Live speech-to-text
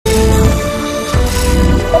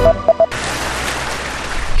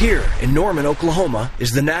Here in Norman, Oklahoma,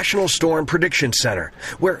 is the National Storm Prediction Center,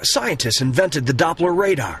 where scientists invented the Doppler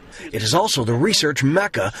radar. It is also the research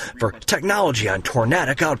mecca for technology on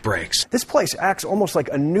tornadic outbreaks. This place acts almost like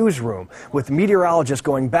a newsroom, with meteorologists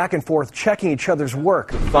going back and forth checking each other's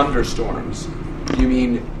work. Thunderstorms. You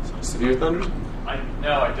mean severe thunders?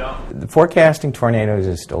 No, I don't. Forecasting tornadoes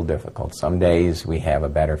is still difficult. Some days we have a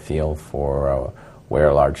better feel for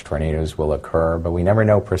where large tornadoes will occur, but we never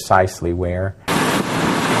know precisely where.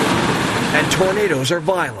 And tornadoes are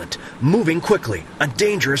violent, moving quickly, a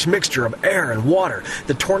dangerous mixture of air and water.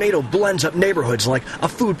 The tornado blends up neighborhoods like a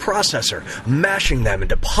food processor, mashing them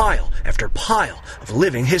into pile after pile of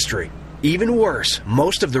living history. Even worse,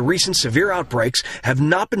 most of the recent severe outbreaks have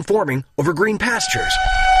not been forming over green pastures.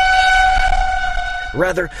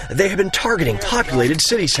 Rather, they have been targeting populated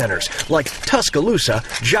city centers like Tuscaloosa,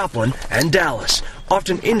 Joplin, and Dallas,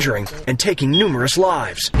 often injuring and taking numerous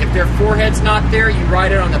lives. If their forehead's not there, you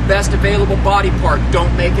ride it on the best available body part.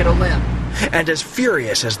 Don't make it a limb. And as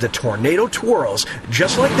furious as the tornado twirls,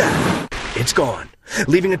 just like that, it's gone,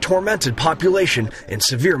 leaving a tormented population in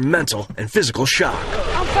severe mental and physical shock.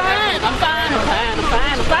 I'm fine.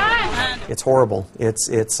 It's horrible. It's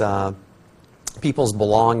people's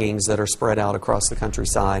belongings that are spread out across the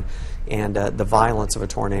countryside, and the violence of a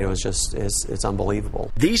tornado is just it's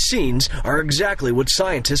unbelievable. These scenes are exactly what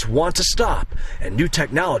scientists want to stop, and new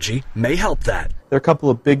technology may help that. There are a couple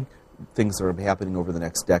of big things that are happening over the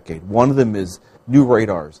next decade. One of them is new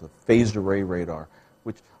radars, the phased array radar,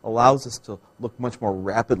 which allows us to look much more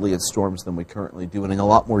rapidly at storms than we currently do, and in a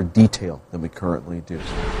lot more detail than we currently do.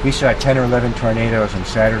 We saw 10 or 11 tornadoes on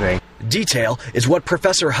Saturday. Detail is what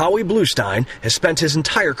Professor HOWIE BLUESTEIN has spent his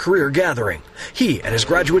entire career gathering. He and his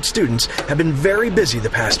graduate students have been very busy the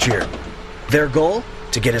past year. Their goal?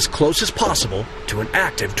 To get as close as possible to an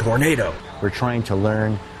active tornado. We're trying to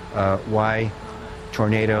learn why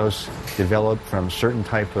tornadoes develop from certain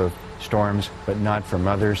type of storms, but not from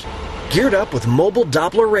others. Geared up with mobile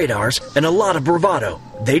Doppler radars and a lot of bravado,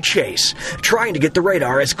 they chase, trying to get the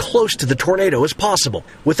radar as close to the tornado as possible.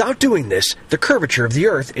 Without doing this, the curvature of the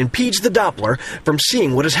Earth impedes the Doppler from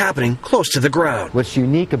seeing what is happening close to the ground. What's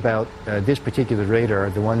unique about this particular radar,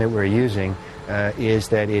 the one that we're using, is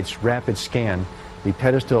that it's rapid scan. The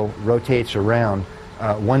pedestal rotates around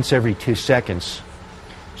once every 2 seconds.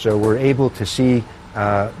 So we're able to see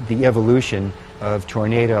the evolution of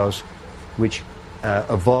tornadoes, which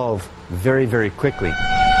evolve very, very quickly.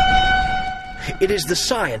 It is the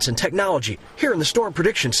science and technology here in the Storm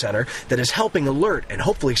Prediction Center that is helping alert and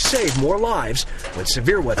hopefully save more lives when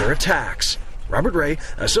severe weather attacks. Robert Ray,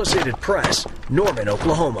 Associated Press, Norman,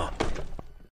 Oklahoma.